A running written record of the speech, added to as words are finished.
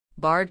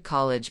Bard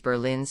College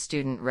Berlin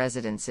Student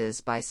Residences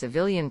by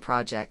Civilian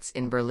Projects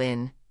in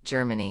Berlin,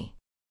 Germany.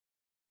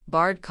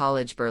 Bard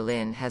College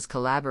Berlin has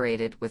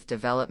collaborated with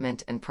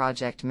development and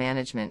project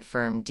management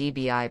firm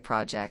DBI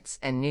Projects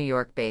and New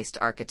York-based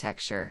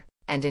architecture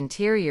and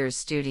interiors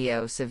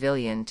studio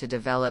Civilian to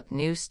develop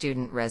new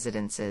student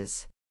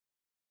residences.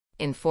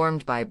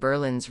 Informed by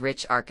Berlin's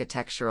rich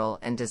architectural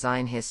and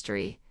design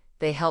history,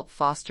 they help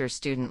foster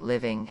student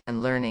living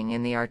and learning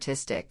in the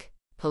artistic,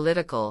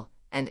 political,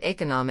 and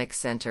economic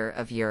center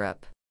of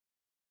Europe.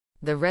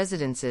 The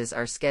residences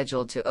are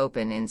scheduled to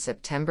open in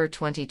September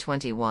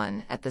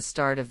 2021 at the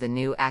start of the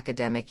new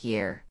academic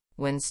year,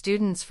 when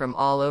students from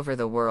all over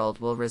the world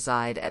will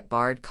reside at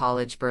Bard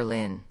College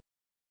Berlin.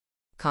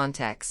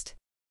 Context: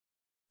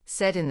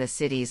 set in the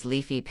city's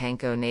leafy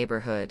Pankow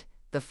neighborhood,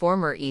 the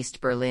former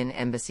East Berlin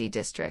Embassy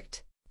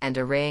District, and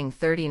arraying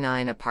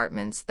 39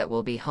 apartments that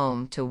will be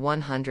home to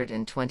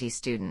 120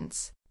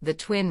 students. The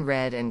twin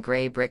red and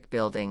gray brick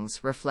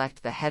buildings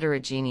reflect the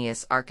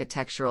heterogeneous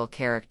architectural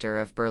character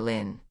of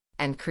Berlin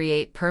and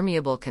create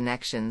permeable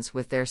connections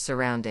with their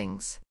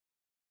surroundings.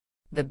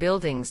 The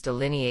buildings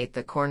delineate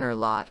the corner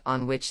lot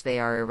on which they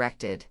are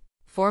erected,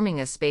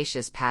 forming a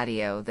spacious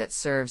patio that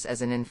serves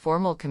as an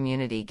informal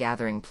community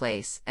gathering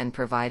place and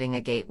providing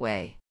a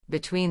gateway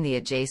between the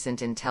adjacent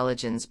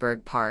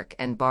Intelligenzberg Park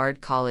and Bard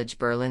College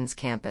Berlin's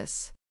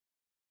campus.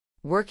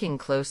 Working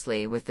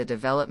closely with the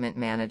development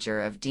manager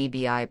of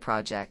DBI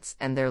Projects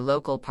and their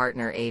local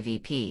partner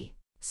AVP,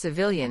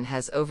 Civilian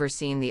has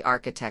overseen the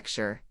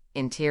architecture,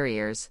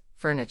 interiors,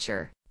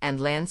 furniture, and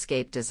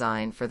landscape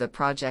design for the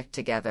project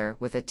together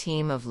with a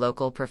team of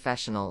local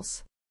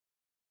professionals.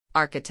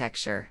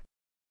 Architecture: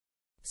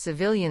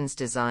 Civilian's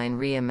design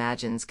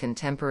reimagines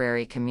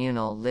contemporary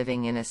communal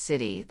living in a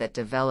city that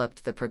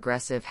developed the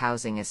progressive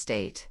housing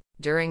estate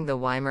during the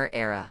Weimar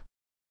era.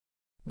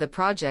 The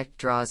project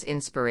draws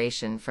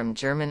inspiration from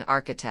German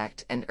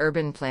architect and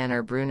urban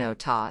planner Bruno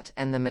Taut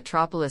and the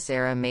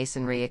Metropolis-era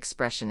masonry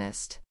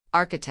expressionist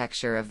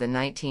architecture of the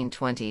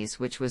 1920s,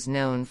 which was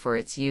known for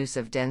its use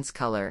of dense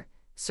color,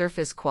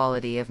 surface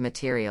quality of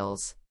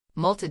materials,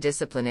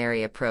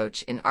 multidisciplinary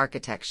approach in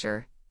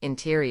architecture,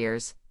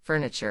 interiors,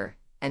 furniture,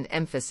 and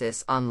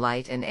emphasis on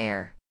light and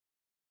air.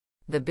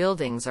 The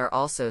buildings are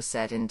also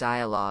set in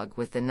dialogue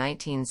with the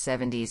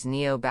 1970s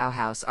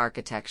neo-Bauhaus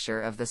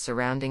architecture of the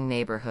surrounding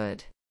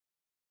neighborhood.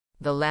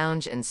 The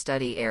lounge and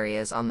study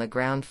areas on the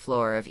ground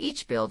floor of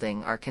each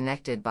building are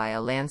connected by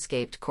a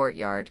landscaped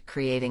courtyard,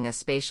 creating a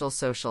spatial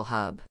social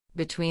hub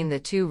between the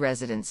two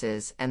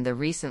residences and the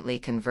recently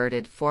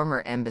converted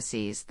former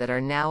embassies that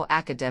are now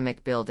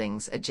academic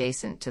buildings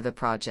adjacent to the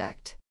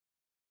project.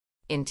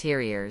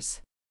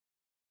 Interiors: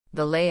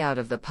 the layout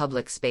of the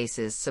public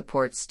spaces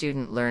supports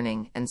student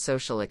learning and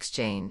social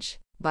exchange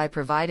by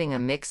providing a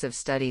mix of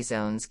study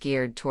zones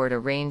geared toward a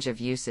range of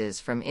uses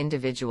from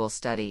individual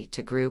study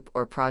to group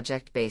or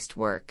project-based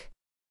work.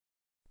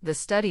 The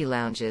study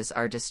lounges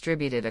are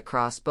distributed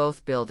across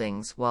both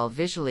buildings while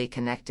visually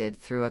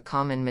connected through a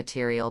common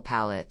material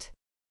palette.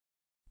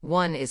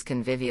 One is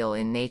convivial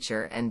in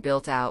nature and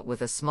built out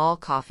with a small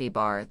coffee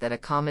bar that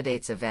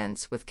accommodates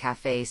events with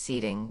cafe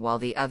seating, while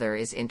the other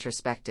is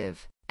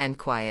introspective and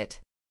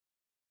quiet.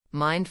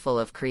 Mindful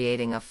of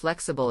creating a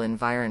flexible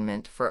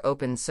environment for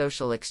open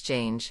social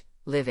exchange,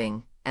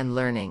 living, and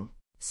learning,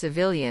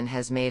 Civilian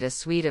has made a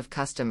suite of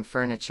custom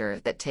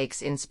furniture that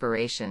takes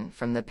inspiration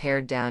from the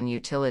pared-down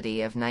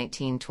utility of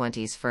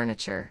 1920s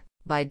furniture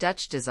by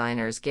Dutch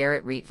designers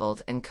Gerrit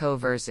Rietveld and Co.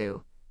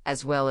 Verzu,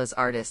 as well as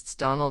artists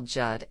Donald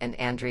Judd and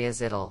Andrea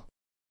Zittel.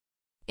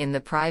 In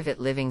the private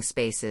living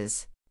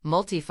spaces,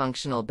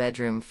 multifunctional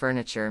bedroom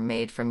furniture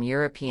made from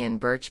European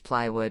birch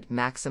plywood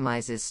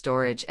maximizes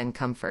storage and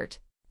comfort,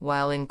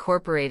 while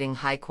incorporating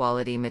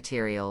high-quality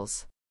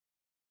materials.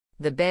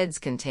 The beds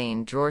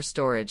contain drawer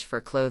storage for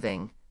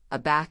clothing, a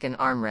back and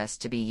armrest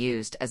to be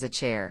used as a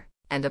chair,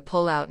 and a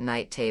pull-out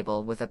night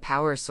table with a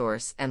power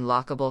source and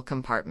lockable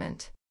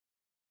compartment.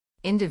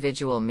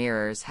 Individual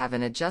mirrors have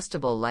an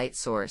adjustable light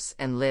source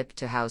and lip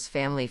to house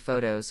family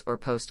photos or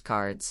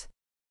postcards.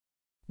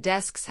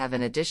 Desks have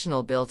an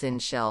additional built-in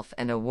shelf,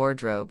 and a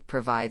wardrobe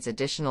provides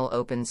additional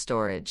open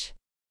storage.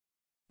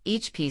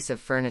 Each piece of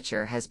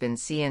furniture has been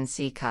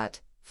CNC cut,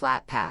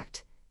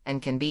 flat-packed,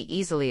 and can be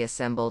easily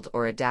assembled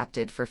or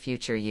adapted for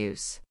future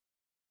use.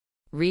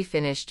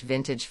 Refinished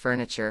vintage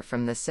furniture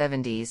from the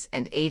 70s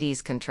and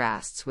 80s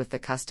contrasts with the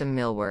custom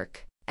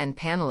millwork and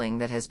paneling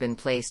that has been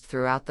placed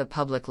throughout the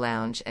public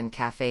lounge and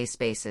cafe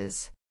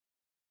spaces.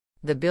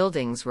 The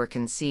buildings were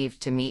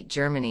conceived to meet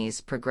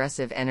Germany's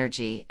progressive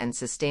energy and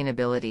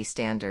sustainability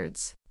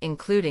standards,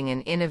 including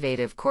an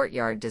innovative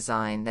courtyard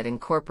design that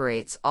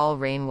incorporates all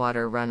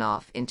rainwater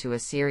runoff into a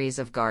series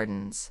of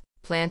gardens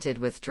planted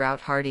with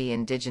drought-hardy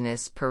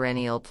indigenous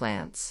perennial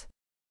plants.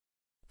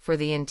 For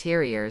the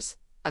interiors,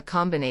 a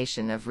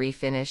combination of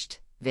refinished,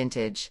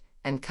 vintage,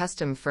 and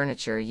custom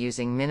furniture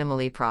using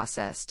minimally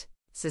processed,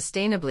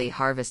 sustainably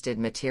harvested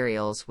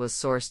materials was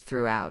sourced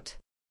throughout.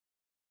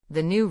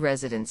 The new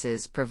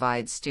residences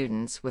provide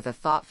students with a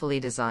thoughtfully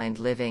designed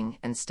living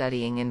and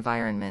studying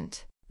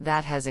environment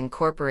that has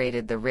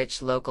incorporated the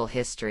rich local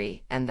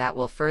history and that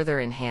will further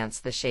enhance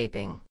the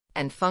shaping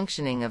and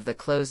functioning of the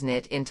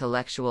close-knit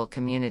intellectual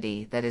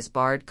community that is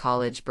Bard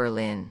College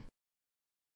Berlin.